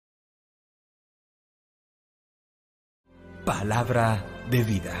Palabra de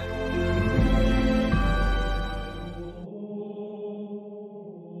vida.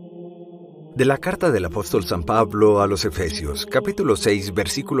 De la carta del apóstol San Pablo a los Efesios, capítulo 6,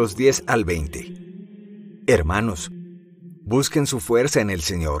 versículos 10 al 20. Hermanos, busquen su fuerza en el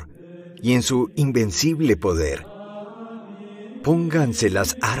Señor y en su invencible poder. Pónganse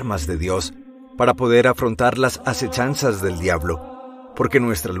las armas de Dios para poder afrontar las acechanzas del diablo, porque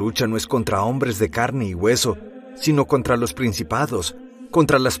nuestra lucha no es contra hombres de carne y hueso, sino contra los principados,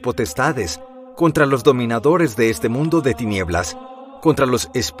 contra las potestades, contra los dominadores de este mundo de tinieblas, contra los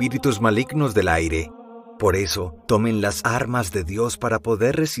espíritus malignos del aire. Por eso, tomen las armas de Dios para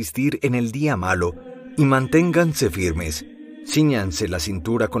poder resistir en el día malo y manténganse firmes. Cíñanse la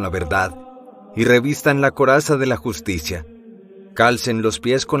cintura con la verdad y revistan la coraza de la justicia. Calcen los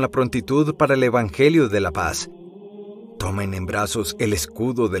pies con la prontitud para el evangelio de la paz. Tomen en brazos el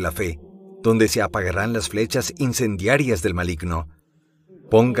escudo de la fe, donde se apagarán las flechas incendiarias del maligno.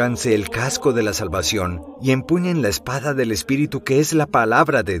 Pónganse el casco de la salvación y empuñen la espada del Espíritu, que es la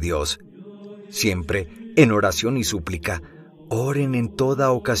palabra de Dios. Siempre, en oración y súplica, oren en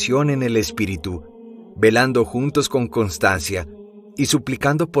toda ocasión en el Espíritu, velando juntos con constancia y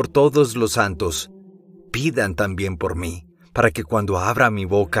suplicando por todos los santos. Pidan también por mí, para que cuando abra mi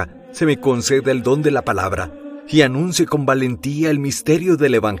boca se me conceda el don de la palabra y anuncie con valentía el misterio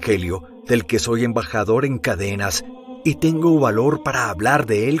del Evangelio, del que soy embajador en cadenas y tengo valor para hablar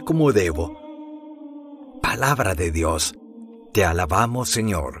de él como debo. Palabra de Dios. Te alabamos,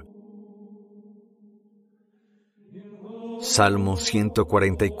 Señor. Salmo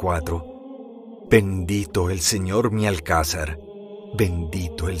 144. Bendito el Señor mi alcázar,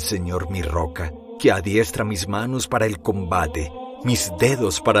 bendito el Señor mi roca, que adiestra mis manos para el combate, mis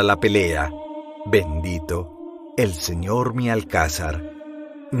dedos para la pelea. Bendito el Señor mi alcázar,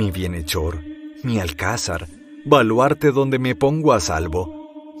 mi bienhechor, mi alcázar, baluarte donde me pongo a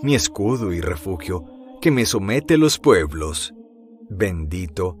salvo, mi escudo y refugio, que me somete los pueblos.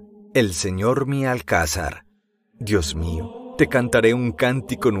 Bendito el Señor mi alcázar. Dios mío, te cantaré un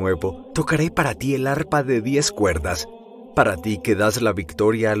cántico nuevo, tocaré para ti el arpa de 10 cuerdas, para ti que das la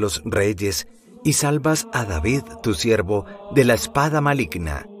victoria a los reyes y salvas a David tu siervo de la espada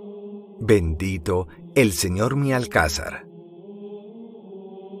maligna. Bendito el Señor mi alcázar.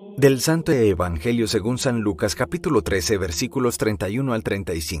 Del Santo Evangelio según San Lucas, capítulo 13, versículos 31 al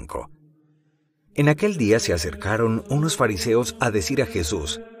 35. En aquel día se acercaron unos fariseos a decir a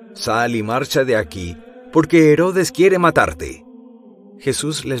Jesús: «Sal y marcha de aquí, porque Herodes quiere matarte».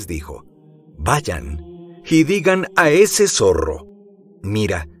 Jesús les dijo: «Vayan y digan a ese zorro: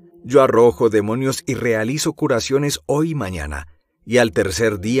 mira, yo arrojo demonios y realizo curaciones hoy y mañana, y al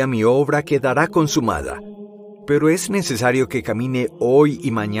tercer día mi obra quedará consumada. Pero es necesario que camine hoy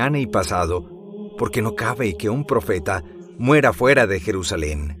y mañana y pasado, porque no cabe que un profeta muera fuera de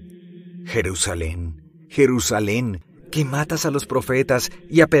Jerusalén. Jerusalén, Jerusalén, que matas a los profetas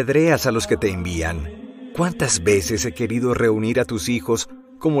y apedreas a los que te envían. ¿Cuántas veces he querido reunir a tus hijos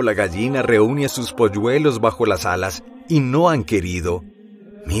como la gallina reúne a sus polluelos bajo las alas, y no han querido?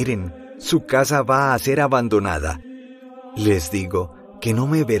 Miren, su casa va a ser abandonada. Les digo que no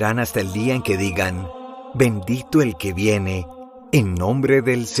me verán hasta el día en que digan: bendito el que viene en nombre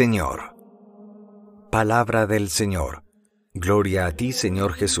del Señor». Palabra del Señor. Gloria a ti,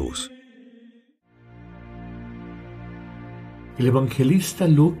 Señor Jesús. El evangelista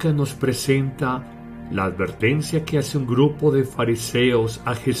Lucas nos presenta la advertencia que hace un grupo de fariseos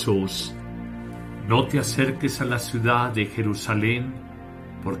a Jesús: «No te acerques a la ciudad de Jerusalén,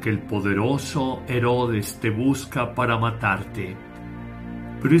 porque el poderoso Herodes te busca para matarte».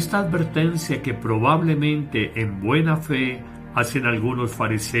 Pero esta advertencia, que probablemente en buena fe hacen algunos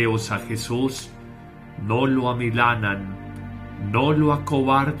fariseos a Jesús, no lo amilanan, no lo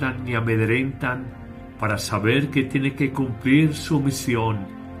acobardan ni amedrentan, para saber que tiene que cumplir su misión,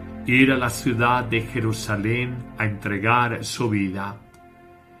 ir a la ciudad de Jerusalén a entregar su vida.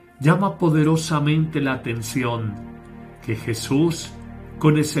 Llama poderosamente la atención que Jesús,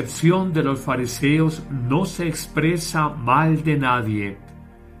 con excepción de los fariseos, no se expresa mal de nadie,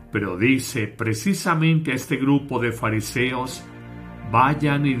 pero dice precisamente a este grupo de fariseos: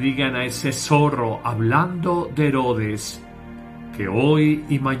 vayan y digan a ese zorro, hablando de Herodes, que hoy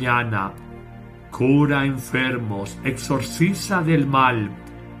y mañana cura enfermos, exorciza del mal,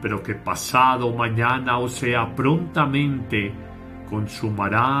 pero que pasado mañana, o sea, prontamente,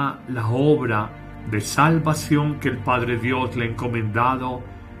 consumará la obra de salvación que el Padre Dios le ha encomendado,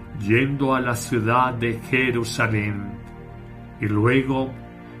 yendo a la ciudad de Jerusalén. Y luego,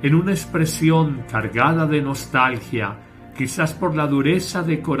 en una expresión cargada de nostalgia, quizás por la dureza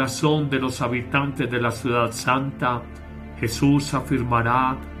de corazón de los habitantes de la ciudad santa, Jesús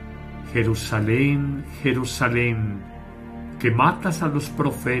afirmará: Jerusalén, Jerusalén, que matas a los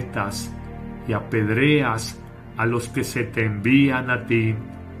profetas y apedreas a los que se te envían a ti.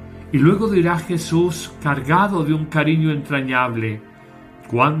 Y luego dirá Jesús, cargado de un cariño entrañable: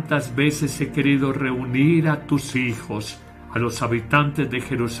 cuántas veces he querido reunir a tus hijos, a los habitantes de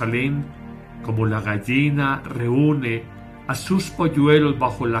Jerusalén, como la gallina reúne a sus polluelos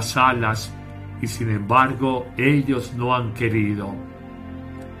bajo las alas, y sin embargo ellos no han querido.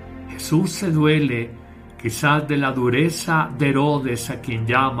 Jesús se duele quizás de la dureza de Herodes, a quien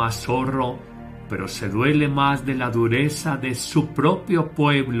llama zorro, pero se duele más de la dureza de su propio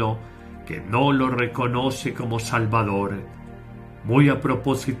pueblo, que no lo reconoce como Salvador. Muy a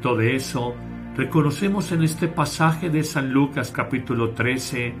propósito de eso, reconocemos en este pasaje de San Lucas capítulo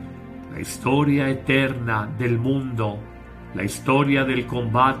 13 la historia eterna del mundo, la historia del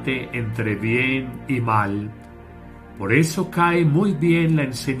combate entre bien y mal. Por eso cae muy bien la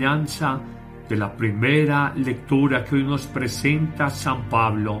enseñanza de la primera lectura que hoy nos presenta San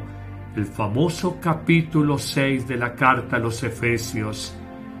Pablo, el famoso capítulo 6 de la carta a los Efesios,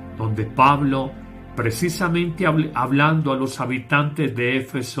 donde Pablo, precisamente hablando a los habitantes de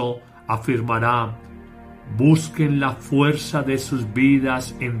Éfeso, afirmará: busquen la fuerza de sus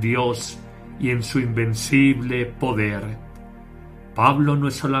vidas en Dios y en su invencible poder. Pablo no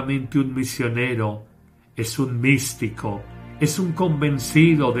es solamente un misionero, es un místico, es un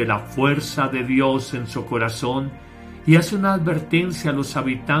convencido de la fuerza de Dios en su corazón, y hace una advertencia a los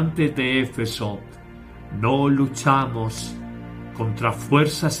habitantes de Éfeso: no luchamos contra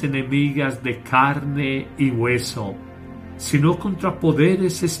fuerzas enemigas de carne y hueso, sino contra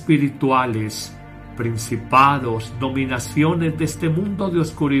poderes espirituales, principados, dominaciones de este mundo de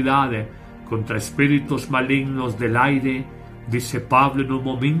oscuridad, contra espíritus malignos del aire, dice Pablo en un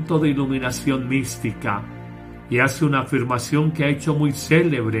momento de iluminación mística, y hace una afirmación que ha hecho muy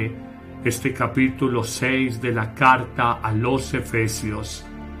célebre este capítulo 6 de la carta a los Efesios.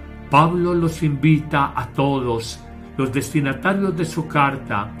 Pablo los invita a todos, los destinatarios de su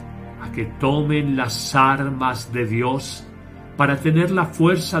carta, a que tomen las armas de Dios para tener la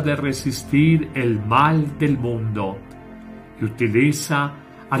fuerza de resistir el mal del mundo. Y utiliza,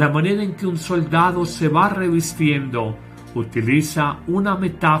 a la manera en que un soldado se va revistiendo, utiliza una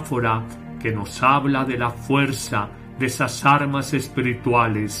metáfora que nos habla de la fuerza de esas armas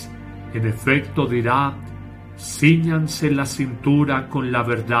espirituales. En efecto dirá: cíñanse la cintura con la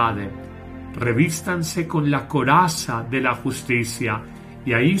verdad, revístanse con la coraza de la justicia,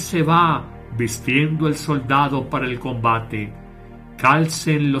 y ahí se va vistiendo el soldado para el combate.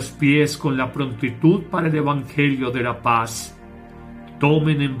 Calcen los pies con la prontitud para el evangelio de la paz.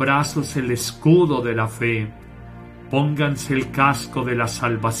 Tomen en brazos el escudo de la fe. Pónganse el casco de la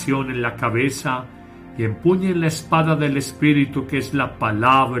salvación en la cabeza y empuñen la espada del Espíritu, que es la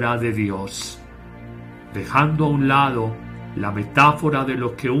palabra de Dios. Dejando a un lado la metáfora de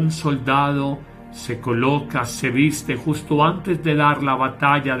lo que un soldado se coloca, se viste justo antes de dar la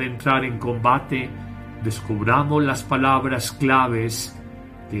batalla, de entrar en combate, descubramos las palabras claves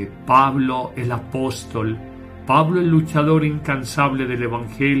de Pablo el apóstol. Pablo, el luchador incansable del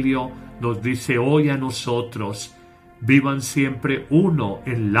Evangelio, nos dice hoy a nosotros: vivan siempre, 1,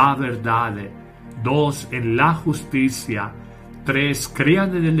 en la verdad, 2, en la justicia, 3,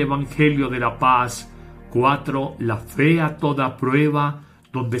 crean en el Evangelio de la paz, 4, la fe a toda prueba,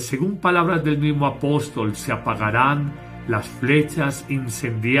 donde según palabras del mismo apóstol se apagarán las flechas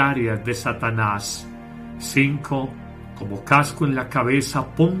incendiarias de Satanás. 5, como casco en la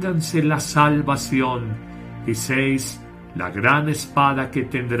cabeza pónganse la salvación. Y 6, la gran espada que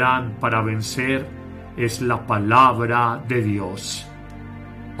tendrán para vencer es la palabra de Dios.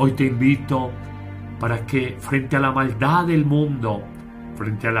 Hoy te invito para que, frente a la maldad del mundo,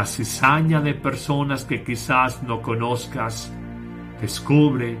 frente a la cizaña de personas que quizás no conozcas,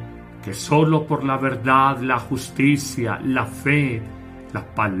 descubre que solo por la verdad, la justicia, la fe, la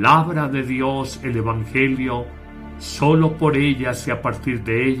palabra de Dios, el Evangelio, solo por ellas y a partir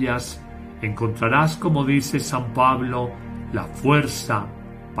de ellas encontrarás, como dice San Pablo, la fuerza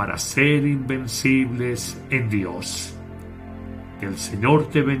para ser invencibles en Dios. Que el Señor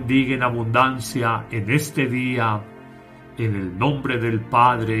te bendiga en abundancia en este día, en el nombre del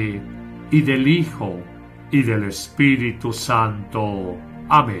Padre, y del Hijo, y del Espíritu Santo.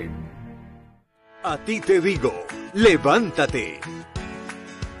 Amén. A ti te digo, levántate.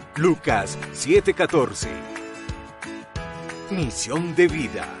 Lucas 7:14. Misión de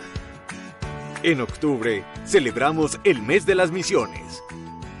vida. En octubre celebramos el mes de las misiones.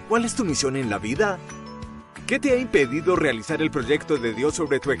 ¿Cuál es tu misión en la vida? ¿Qué te ha impedido realizar el proyecto de Dios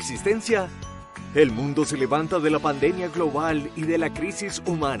sobre tu existencia? El mundo se levanta de la pandemia global y de la crisis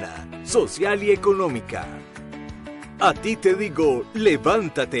humana, social y económica. A ti te digo,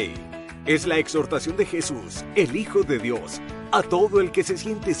 levántate. Es la exhortación de Jesús, el Hijo de Dios, a todo el que se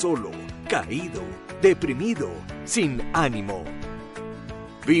siente solo, caído, deprimido, sin ánimo.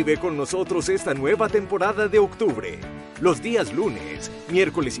 Vive con nosotros esta nueva temporada de octubre, los días lunes,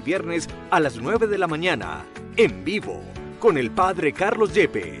 miércoles y viernes a las 9 de la mañana, en vivo, con el Padre Carlos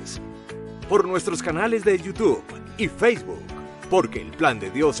Yepes. Por nuestros canales de YouTube y Facebook, porque el plan de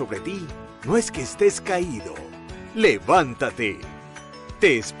Dios sobre ti no es que estés caído. ¡Levántate!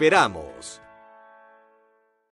 ¡Te esperamos!